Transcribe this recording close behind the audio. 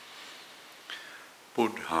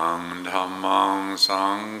Buddhang Dhammang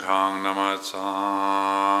Sanghang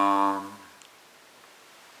Namacchāmi.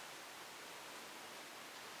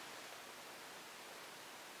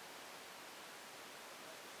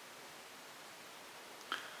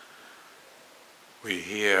 We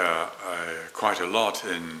hear quite a lot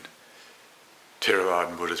in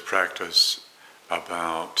Theravadan Buddhist practice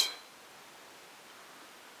about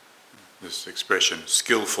this expression,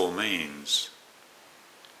 skillful means,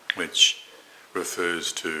 which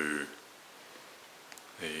refers to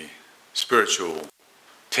the spiritual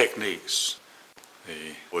techniques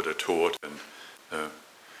the Buddha taught, and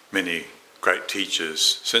many great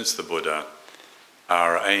teachers since the Buddha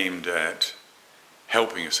are aimed at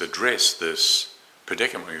helping us address this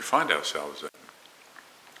predicament we find ourselves in.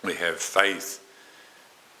 We have faith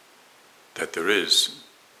that there is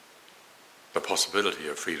the possibility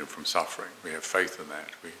of freedom from suffering. We have faith in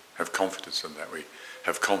that. We have confidence in that. We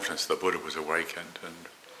have confidence the Buddha was awakened, and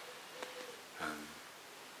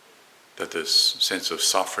that this sense of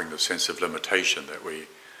suffering, the sense of limitation that we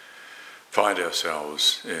find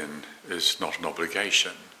ourselves in is not an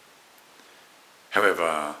obligation.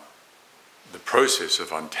 However, the process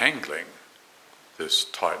of untangling this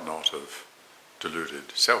tight knot of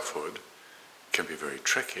deluded selfhood can be very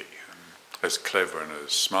tricky. And as clever and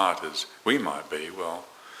as smart as we might be, well,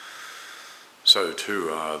 so too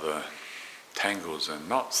are the tangles and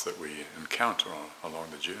knots that we encounter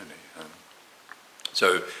along the journey. And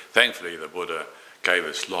so thankfully the Buddha gave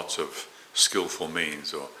us lots of skillful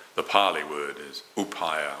means, or the Pali word is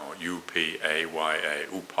upaya, or U-P-A-Y-A,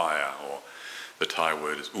 upaya, or the Thai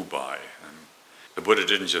word is ubai. And the Buddha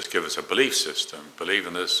didn't just give us a belief system, believe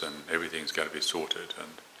in this and everything's going to be sorted.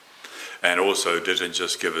 And also didn't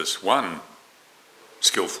just give us one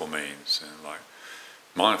skillful means, like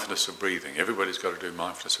mindfulness of breathing. Everybody's got to do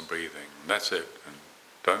mindfulness of breathing. And that's it. And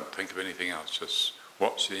don't think of anything else. Just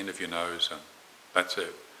watch the end of your nose and that's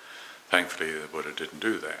it. Thankfully the Buddha didn't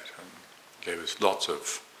do that. And gave us lots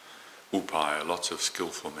of upaya, lots of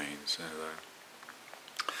skillful means.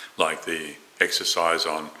 Like the exercise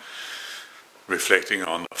on reflecting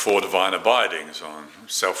on the four divine abidings, on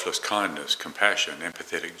selfless kindness, compassion,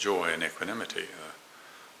 empathetic joy and equanimity.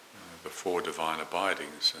 The four divine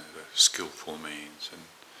abidings, the skillful means. And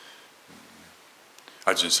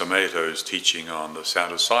Ajahn Sumedho's teaching on the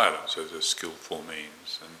sound of silence as a skillful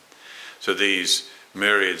means. And so these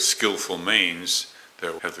myriad skillful means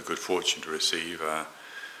that we have the good fortune to receive are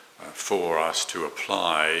for us to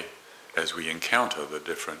apply as we encounter the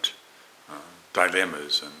different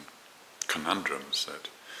dilemmas and conundrums that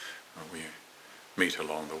we meet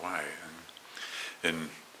along the way. And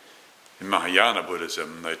in Mahayana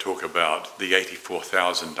Buddhism, they talk about the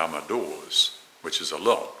 84,000 Dhamma doors, which is a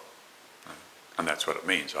lot. And that's what it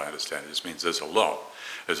means, I understand. It just means there's a lot.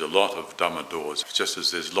 There's a lot of Dhamma doors, just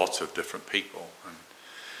as there's lots of different people. And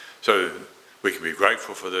so we can be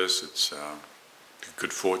grateful for this. It's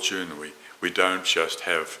good fortune. We don't just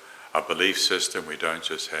have a belief system. We don't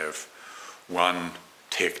just have one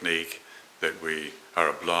technique that we are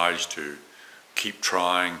obliged to keep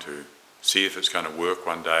trying to see if it's going to work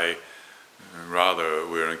one day. Rather,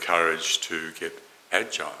 we're encouraged to get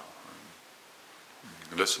agile,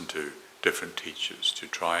 and listen to different teachers, to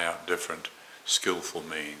try out different skillful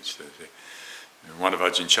means. One of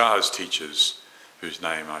Ajahn Chah's teachers, whose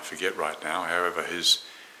name I forget right now, however,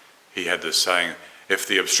 he had this saying, if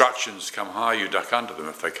the obstructions come high, you duck under them.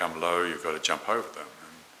 If they come low, you've got to jump over them.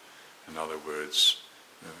 And in other words,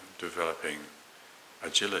 developing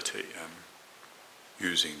agility and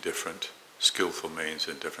using different skillful means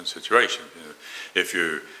in different situations. If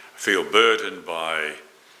you feel burdened by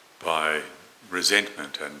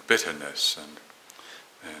resentment and bitterness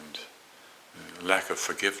and lack of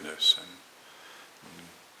forgiveness,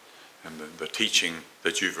 and the teaching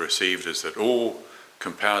that you've received is that all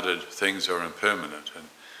compounded things are impermanent, and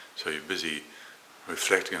so you're busy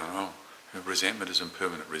reflecting on, resentment is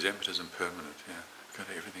impermanent,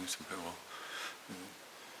 everything's impermanent.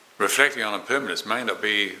 Reflecting on impermanence may not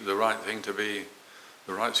be the right thing to be,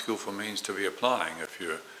 the right skillful means to be applying if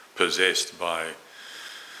you're possessed by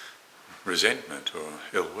resentment or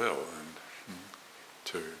ill will, and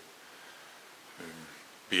to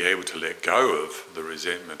be able to let go of the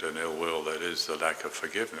resentment and ill will that is the lack of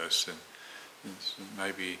forgiveness, and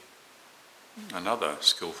maybe another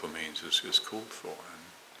skillful means is called for. And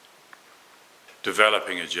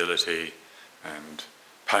developing agility and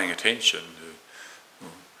paying attention to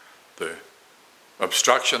the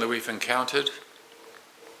obstruction that we've encountered.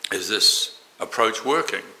 Is this approach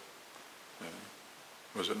working?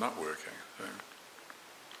 Was it not working?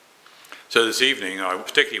 So this evening I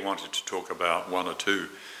particularly wanted to talk about one or two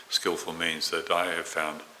skillful means that I have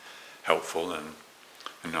found helpful,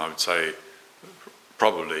 and I would say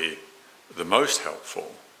probably the most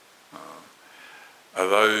helpful, are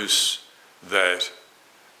those that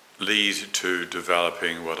lead to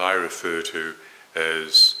developing what I refer to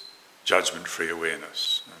as judgment-free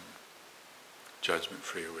awareness.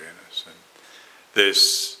 Judgment-free awareness. And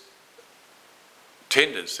this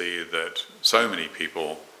tendency that so many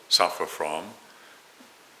people suffer from,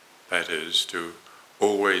 that is, to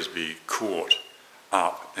always be caught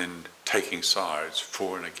up in taking sides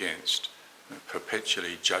for and against,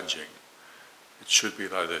 perpetually judging. It should be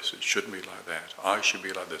like this, it shouldn't be like that. I should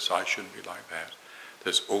be like this, I shouldn't be like that.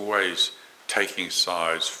 There's always taking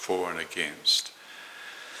sides for and against.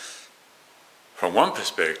 From one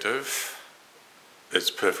perspective, it's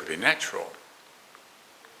perfectly natural.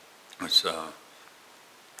 It's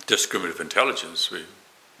discriminative intelligence. We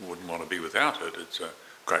wouldn't want to be without it. It's a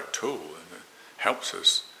great tool, and it helps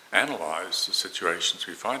us analyse the situations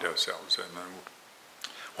we find ourselves in. And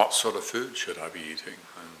what sort of food should I be eating?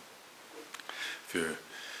 And if you're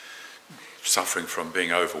suffering from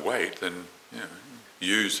being overweight, then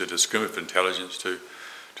use the discriminative intelligence to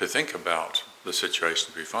think about the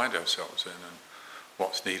situations we find ourselves in and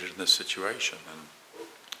what's needed in this situation. And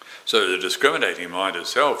so the discriminating mind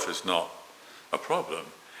itself is not a problem.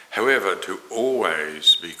 However, to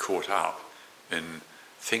always be caught up in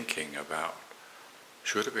thinking about,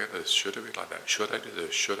 should it be like this, should it be like that, should I do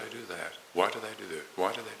this, should I do that, why do they do this, why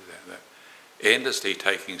do they do that, that endlessly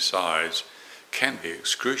taking sides can be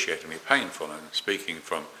excruciatingly painful. And speaking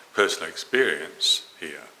from personal experience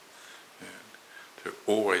here, to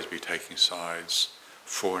always be taking sides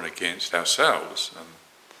for and against ourselves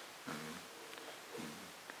and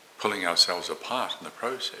pulling ourselves apart in the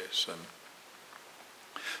process. And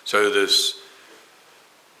so this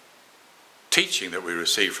teaching that we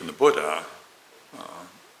receive from the Buddha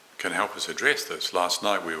can help us address this. Last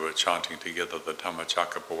night we were chanting together the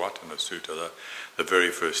Dhammacakkappavattana Sutta, the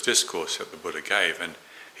very first discourse that the Buddha gave, and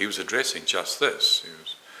he was addressing just this. He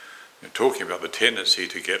was talking about the tendency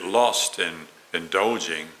to get lost in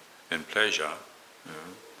indulging in pleasure,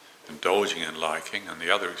 indulging in liking, and the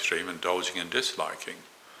other extreme, indulging in disliking.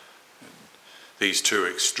 And these two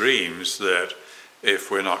extremes that, if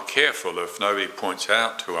we're not careful, if nobody points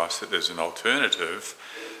out to us that there's an alternative,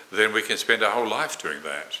 then we can spend our whole life doing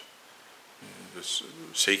that. Just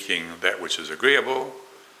seeking that which is agreeable,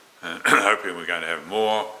 and hoping we're going to have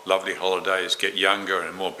more lovely holidays, get younger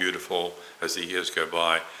and more beautiful as the years go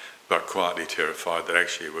by, but quietly terrified that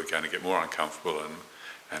actually we're going to get more uncomfortable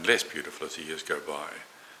and less beautiful as the years go by.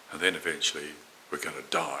 And then eventually we're going to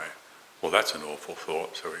die. Well, that's an awful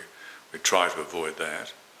thought, so we try to avoid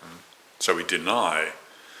that. So we deny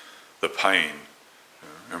the pain,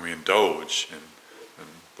 and we indulge in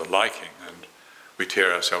the liking, and we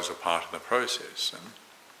tear ourselves apart in the process. And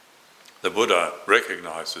the Buddha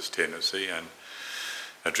recognized this tendency and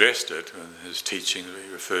addressed it in his teaching.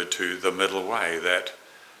 He referred to the middle way, that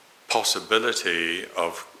possibility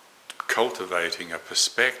of cultivating a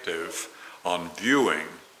perspective on viewing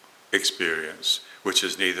experience which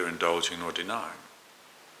is neither indulging nor denying.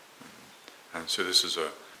 And so this is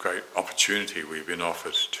a great opportunity we've been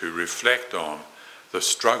offered to reflect on the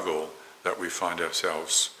struggle that we find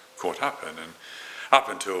ourselves caught up in. And up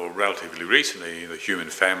until relatively recently, the human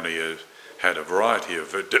family has had a variety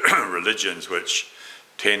of religions which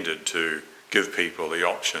tended to give people the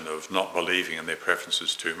option of not believing in their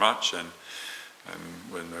preferences too much. And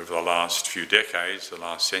when over the last few decades, the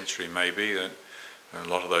last century maybe, that a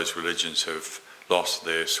lot of those religions have lost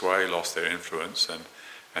their sway, lost their influence,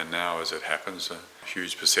 and now, as it happens, a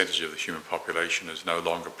huge percentage of the human population is no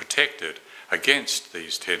longer protected against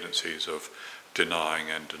these tendencies of denying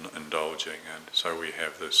and indulging, and so we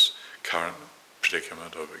have this current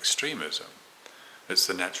predicament of extremism. It's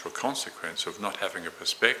the natural consequence of not having a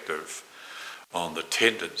perspective on the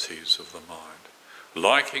tendencies of the mind.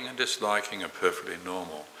 Liking and disliking are perfectly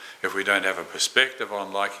normal. If we don't have a perspective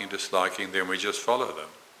on liking and disliking, then we just follow them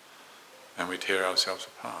and we tear ourselves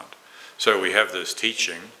apart. So we have this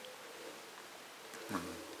teaching, the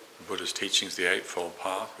Buddha's teaching is the Eightfold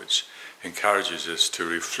Path, which encourages us to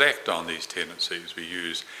reflect on these tendencies. We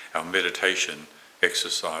use our meditation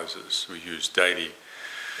exercises, we use daily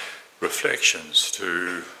reflections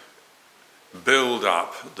to build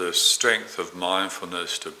up the strength of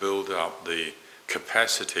mindfulness, to build up the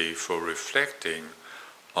capacity for reflecting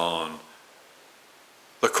on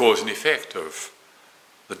the cause and effect of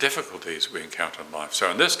the difficulties we encounter in life. So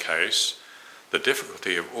in this case, the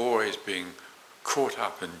difficulty of always being caught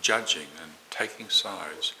up in judging and taking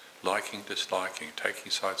sides, liking, disliking, taking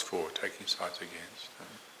sides for, taking sides against.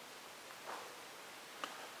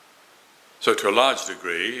 So to a large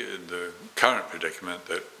degree, the current predicament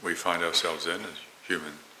that we find ourselves in as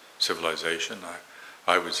human civilization,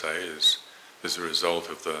 I would say, is a result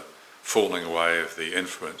of the falling away of the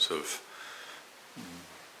influence of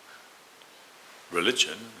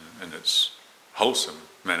religion in its wholesome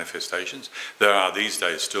manifestations. There are these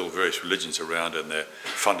days still various religions around in their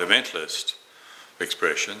fundamentalist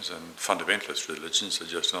expressions, and fundamentalist religions are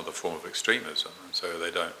just another form of extremism, and so they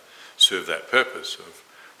don't serve that purpose of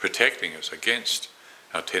protecting us against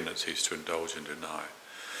our tendencies to indulge and deny.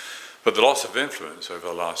 But the loss of influence over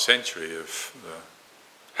the last century of the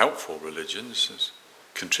helpful religions has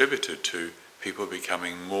contributed to people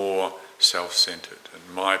becoming more self-centred,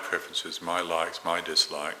 and my preferences, my likes, my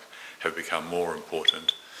dislikes have become more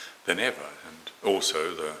important than ever, and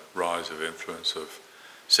also the rise of influence of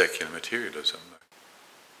secular materialism.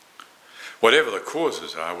 Whatever the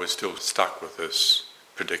causes are, we're still stuck with this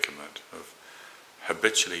predicament of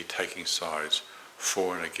habitually taking sides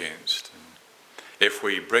for and against. And if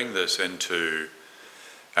we bring this into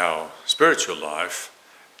our spiritual life,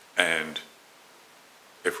 and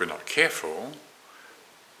if we're not careful,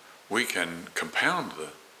 we can compound the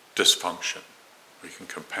dysfunction. We can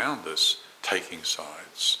compound this taking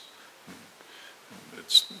sides.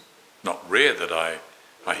 It's not rare that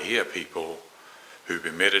I hear people who've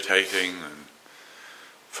been meditating and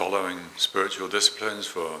following spiritual disciplines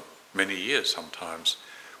for many years sometimes,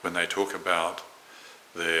 when they talk about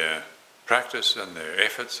their practice and their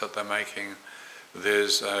efforts that they're making,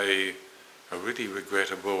 there's a really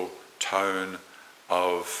regrettable tone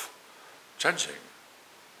of judging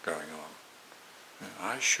going on.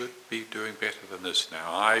 I should be doing better than this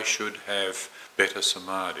now. I should have better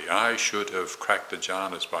samadhi. I should have cracked the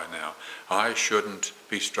jhanas by now. I shouldn't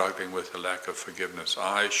be struggling with a lack of forgiveness.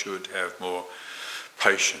 I should have more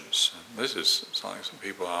patience. And this is something some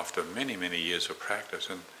people after many, many years of practice.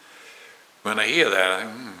 And when I hear that, I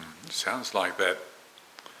think, it sounds like that,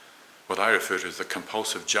 what I refer to as the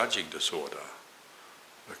compulsive judging disorder.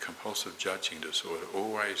 The compulsive judging disorder,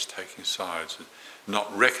 always taking sides,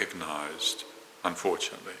 not recognised,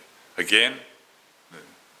 unfortunately. Again, the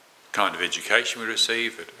kind of education we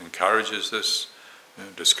receive, it encourages this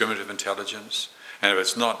discriminative intelligence, and if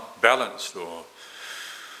it's not balanced or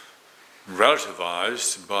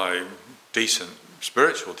relativised by decent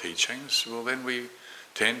spiritual teachings, well then we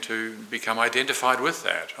tend to become identified with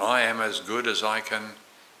that. I am as good as I can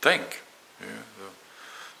think.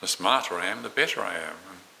 The smarter I am, the better I am.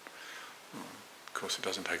 And of course, it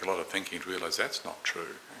doesn't take a lot of thinking to realise that's not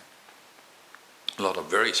true. A lot of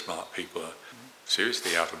very smart people are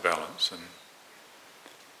seriously out of balance. And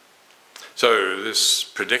so this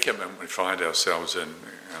predicament we find ourselves in,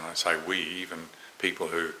 and I say we, even people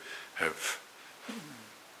who have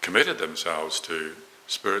committed themselves to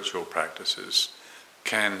spiritual practices,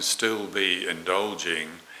 can still be indulging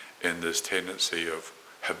in this tendency of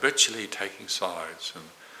habitually taking sides and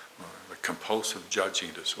the compulsive judging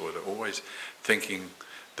disorder, always thinking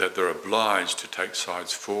that they're obliged to take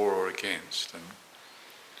sides for or against. And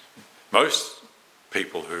most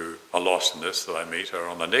people who are lost in this that I meet are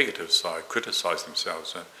on the negative side, criticise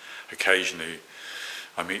themselves, and occasionally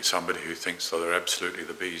I meet somebody who thinks that they're absolutely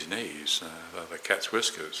the bee's knees, the cat's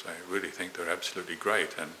whiskers. They really think they're absolutely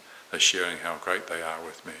great, and they're sharing how great they are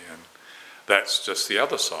with me. And that's just the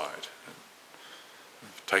other side,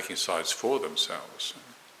 taking sides for themselves.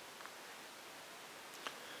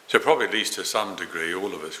 So probably at least to some degree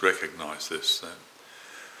all of us recognise this, that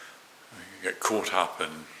we get caught up in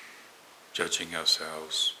judging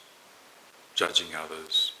ourselves, judging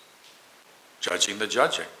others, judging the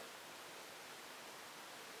judging.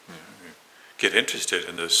 You get interested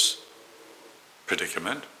in this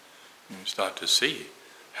predicament, and you start to see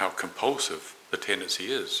how compulsive the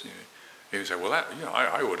tendency is. You say, well,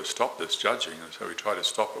 I ought to stop this judging, and so we try to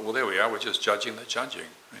stop it. Well, there we are, we're just judging the judging.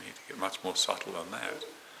 We need to get much more subtle than that.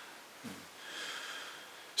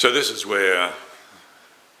 So this is where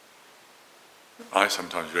I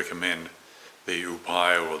sometimes recommend the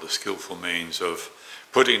upaya, or the skillful means of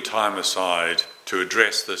putting time aside to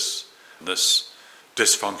address this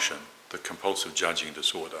dysfunction, the compulsive judging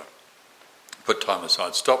disorder. Put time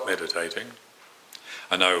aside, stop meditating.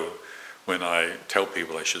 I know when I tell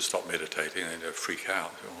people they should stop meditating, they freak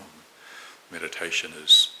out. Oh, meditation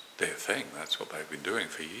is their thing, that's what they've been doing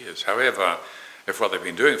for years. However, if what they've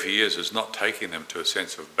been doing for years is not taking them to a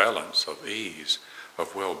sense of balance, of ease,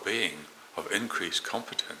 of well-being, of increased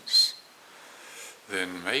competence,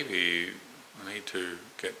 then maybe we need to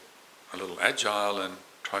get a little agile and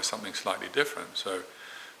try something slightly different. So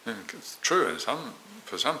it's true, and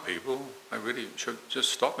for some people, they really should just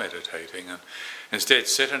stop meditating and instead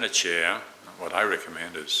sit in a chair. What I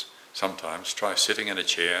recommend is sometimes try sitting in a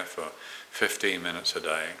chair for 15 minutes a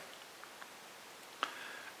day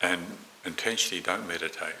and intentionally don't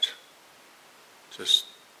meditate. Just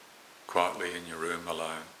quietly in your room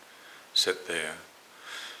alone, sit there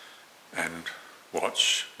and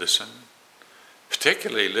watch, listen,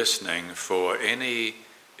 particularly listening for any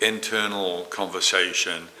internal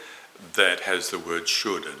conversation that has the word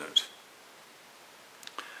should in it.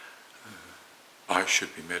 I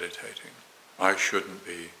should be meditating. I shouldn't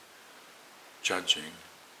be judging.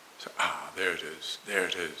 So, there it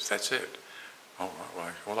is, that's it. Oh,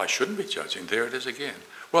 well, I shouldn't be judging, there it is again.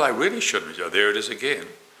 Well, I really shouldn't be judging, there it is again.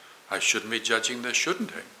 I shouldn't be judging the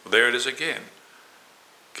shouldn'ting. Well, there it is again.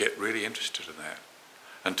 Get really interested in that.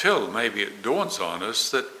 Until maybe it dawns on us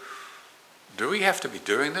that, do we have to be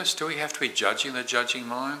doing this? Do we have to be judging the judging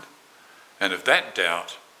mind? And if that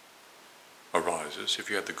doubt arises, if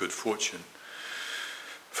you have the good fortune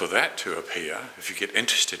for that to appear, if you get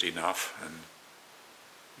interested enough and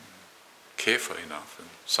careful enough and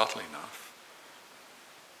subtle enough,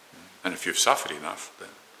 and if you've suffered enough,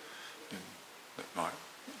 then that might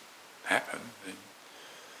happen, then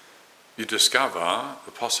you discover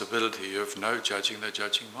the possibility of no judging the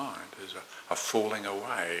judging mind. There's a falling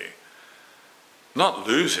away. Not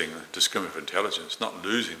losing discriminative intelligence, not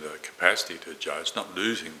losing the capacity to judge, not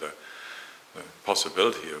losing the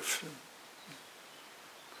possibility of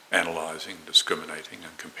analysing, discriminating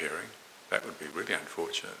and comparing. That would be really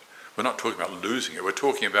unfortunate. We're not talking about losing it. We're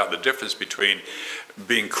talking about the difference between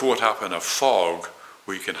being caught up in a fog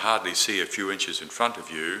where you can hardly see a few inches in front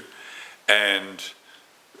of you and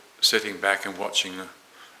sitting back and watching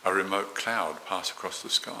a remote cloud pass across the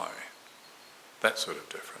sky. That sort of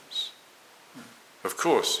difference. Of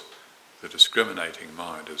course, the discriminating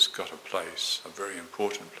mind has got a place, a very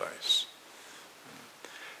important place.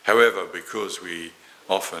 However, because we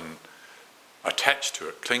often attach to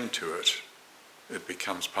it, cling to it, it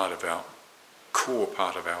becomes part of our core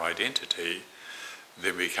part of our identity,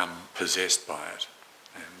 then we become possessed by it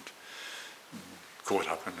and caught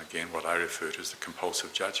up in, again, what I refer to as the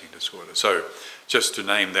compulsive judging disorder. So just to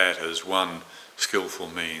name that as one skillful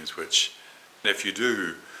means which, if you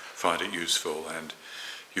do find it useful and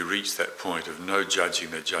you reach that point of no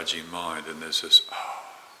judging the judging mind, and there's this,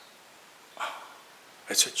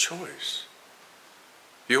 it's a choice.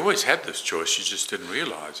 You always had this choice, you just didn't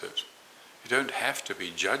realise it. You don't have to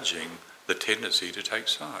be judging the tendency to take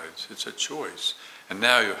sides. It's a choice. And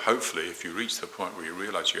now, hopefully, if you reach the point where you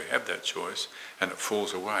realise you have that choice and it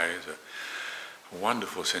falls away, there's a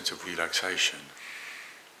wonderful sense of relaxation.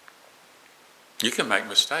 You can make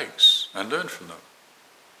mistakes and learn from them.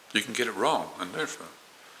 You can get it wrong and learn from them.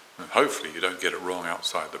 And hopefully you don't get it wrong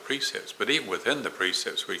outside the precepts, but even within the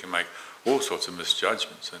precepts we can make all sorts of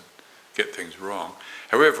misjudgments and get things wrong.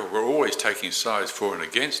 However, we're always taking sides for and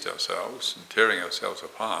against ourselves and tearing ourselves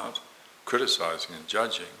apart, criticising and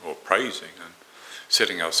judging or praising and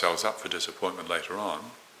setting ourselves up for disappointment later on,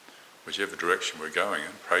 whichever direction we're going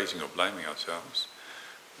in, praising or blaming ourselves,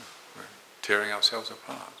 we're tearing ourselves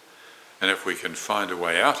apart. And if we can find a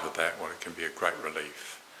way out of that, well, it can be a great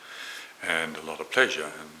relief and a lot of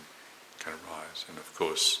pleasure and can arise. And of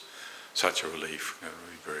course, such a relief can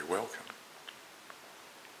be very welcome.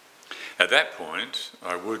 At that point,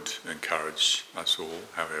 I would encourage us all,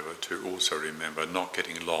 however, to also remember not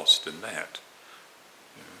getting lost in that.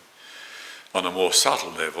 On a more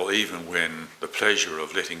subtle level, even when the pleasure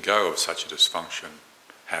of letting go of such a dysfunction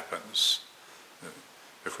happens,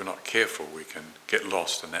 if we're not careful, we can get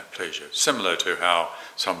lost in that pleasure. Similar to how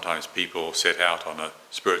sometimes people set out on a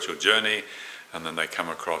spiritual journey and then they come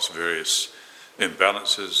across various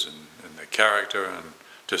imbalances in their character and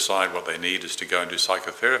decide what they need is to go and do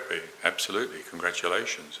psychotherapy. Absolutely,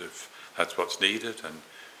 congratulations if that's what's needed, and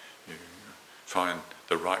you find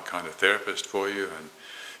the right kind of therapist for you and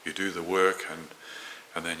you do the work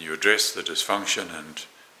and then you address the dysfunction and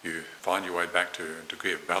you find your way back to a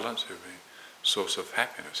degree of balance, it'll be a source of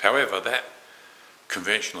happiness. However, that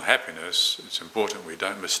conventional happiness, it's important we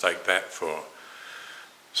don't mistake that for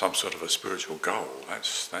some sort of a spiritual goal.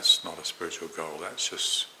 That's not a spiritual goal, that's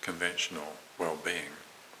just conventional well-being.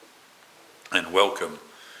 And welcome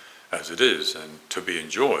as it is and to be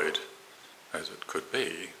enjoyed as it could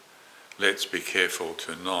be, let's be careful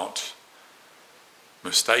to not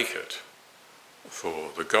mistake it for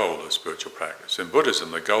the goal of spiritual practice. In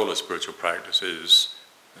Buddhism, the goal of spiritual practice is,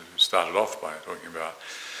 as we started off by talking about,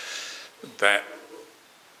 that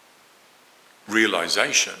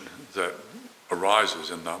realization that arises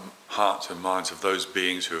in the hearts and minds of those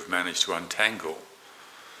beings who have managed to untangle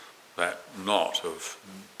that knot of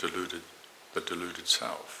the deluded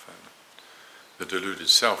self. And the deluded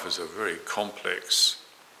self is a very complex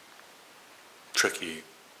tricky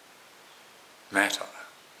matter,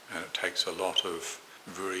 and it takes a lot of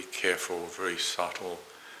very careful, very subtle,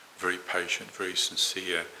 very patient, very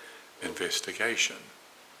sincere investigation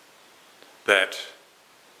that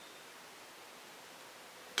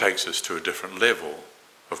takes us to a different level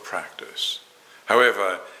of practice.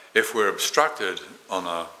 However, if we're obstructed on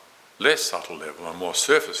a less subtle level, a more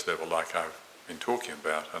surface level, like I've been talking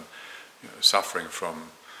about, and suffering from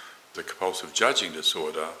the compulsive judging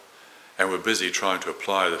disorder, and we're busy trying to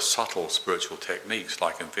apply the subtle spiritual techniques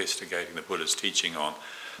like investigating the Buddha's teaching on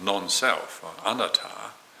non-self, or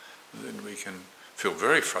anatta, then we can feel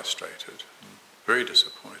very frustrated, very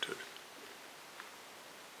disappointed.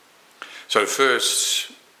 So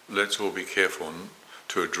first, let's all be careful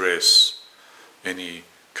to address any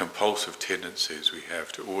compulsive tendencies we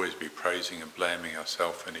have to always be praising and blaming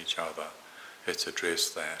ourselves and each other. Let's address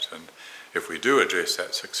that. And if we do address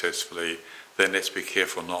that successfully, then let's be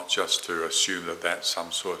careful not just to assume that that's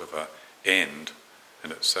some sort of an end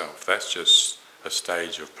in itself. That's just a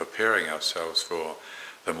stage of preparing ourselves for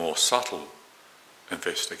the more subtle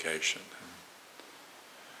investigation.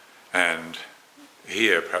 And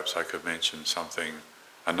here perhaps I could mention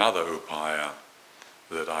another upaya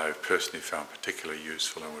that I've personally found particularly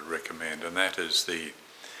useful and would recommend, and that is the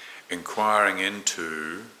inquiring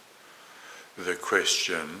into the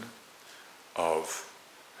question of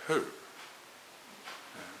who.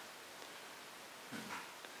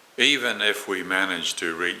 Even if we manage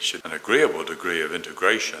to reach an agreeable degree of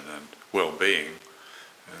integration and well-being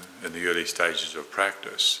in the early stages of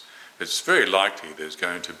practice, it's very likely there's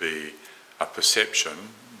going to be a perception,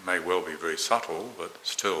 may well be very subtle, but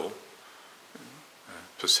still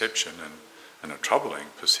a perception and a troubling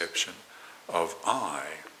perception of I.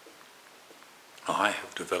 I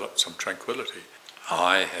have developed some tranquility.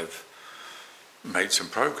 I have made some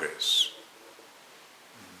progress.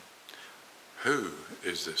 Who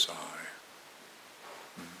is this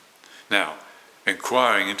I? Now,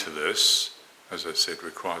 inquiring into this, as I said,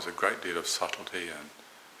 requires a great deal of subtlety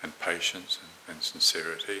and patience and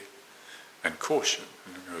sincerity and caution,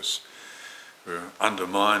 because we're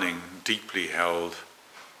undermining deeply held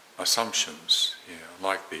assumptions,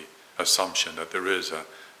 like the assumption that there is a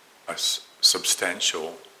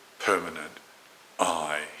substantial, permanent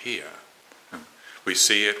I here. And we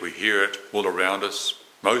see it, we hear it all around us.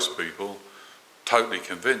 Most people totally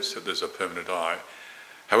convinced that there's a permanent I.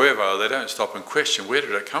 However, they don't stop and question, where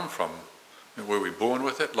did it come from? Were we born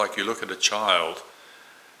with it? Like you look at a child,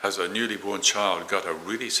 has a newly born child got a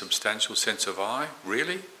really substantial sense of I?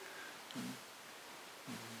 Really?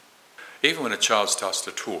 Even when a child starts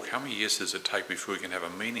to talk, how many years does it take before we can have a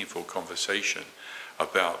meaningful conversation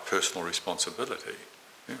about personal responsibility?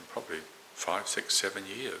 Probably 5, 6, 7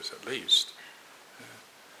 years at least.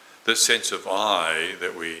 This sense of I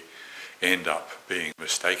that we end up being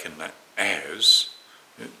mistaken as,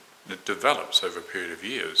 it develops over a period of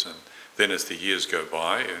years, and then as the years go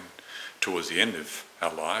by and towards the end of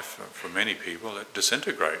our life, for many people it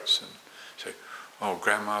disintegrates and say, oh,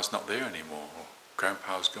 grandma's not there anymore, or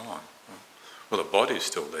grandpa's gone. Well, the body's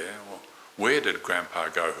still there. Well, where did grandpa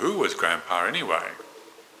go? Who was grandpa anyway?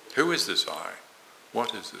 Who is this I?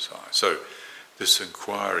 What is this I? So this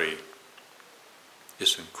inquiry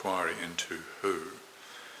into who,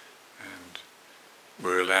 and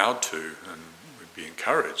we're allowed to, and we'd be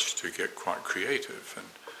encouraged to get quite creative and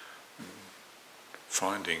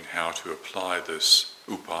finding how to apply this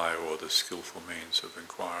upaya, or the skillful means of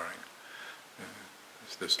inquiring,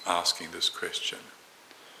 this asking this question.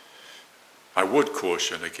 I would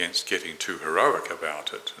caution against getting too heroic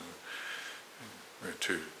about it, and we're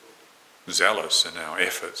too zealous in our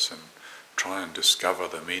efforts and try and discover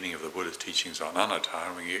the meaning of the Buddha's teachings on anatta,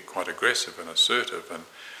 and we get quite aggressive and assertive, and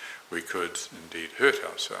we could indeed hurt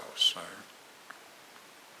ourselves. So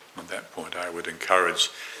at that point I would encourage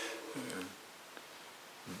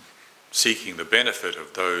seeking the benefit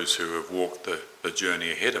of those who have walked the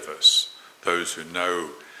journey ahead of us, those who know,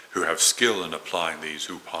 who have skill in applying these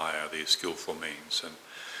upaya, these skillful means, and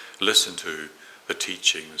listen to the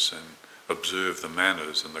teachings and observe the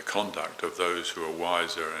manners and the conduct of those who are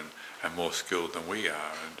wiser and more skilled than we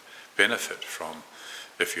are, and benefit from,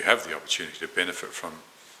 if you have the opportunity to benefit from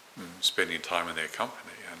spending time in their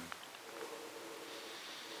company. And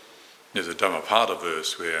there's a Dhammapada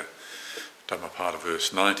verse Dhammapada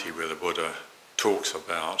verse 90, where the Buddha talks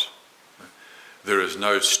about there is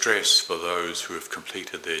no stress for those who have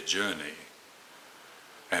completed their journey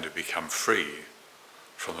and have become free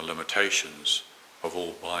from the limitations of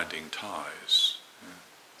all binding ties.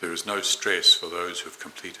 There is no stress for those who have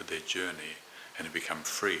completed their journey and have become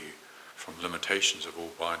free from limitations of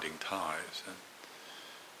all binding ties. And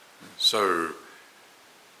so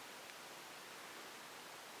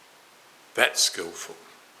That's skillful,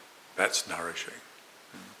 that's nourishing.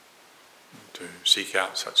 To seek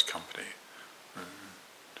out such company,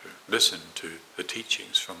 to listen to the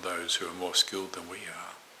teachings from those who are more skilled than we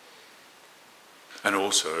are. And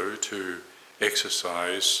also to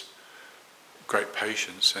exercise great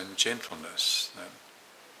patience and gentleness.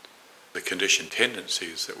 The conditioned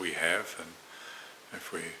tendencies that we have, and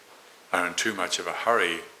if we are in too much of a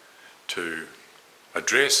hurry to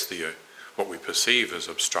address what we perceive as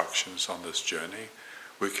obstructions on this journey,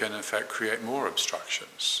 we can in fact create more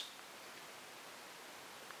obstructions.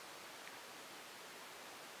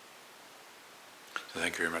 So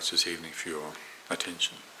thank you very much this evening for your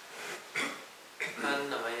attention.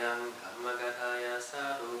 Annamaya Dhammakataya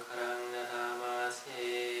Sadhu Karanga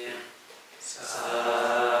Dhamase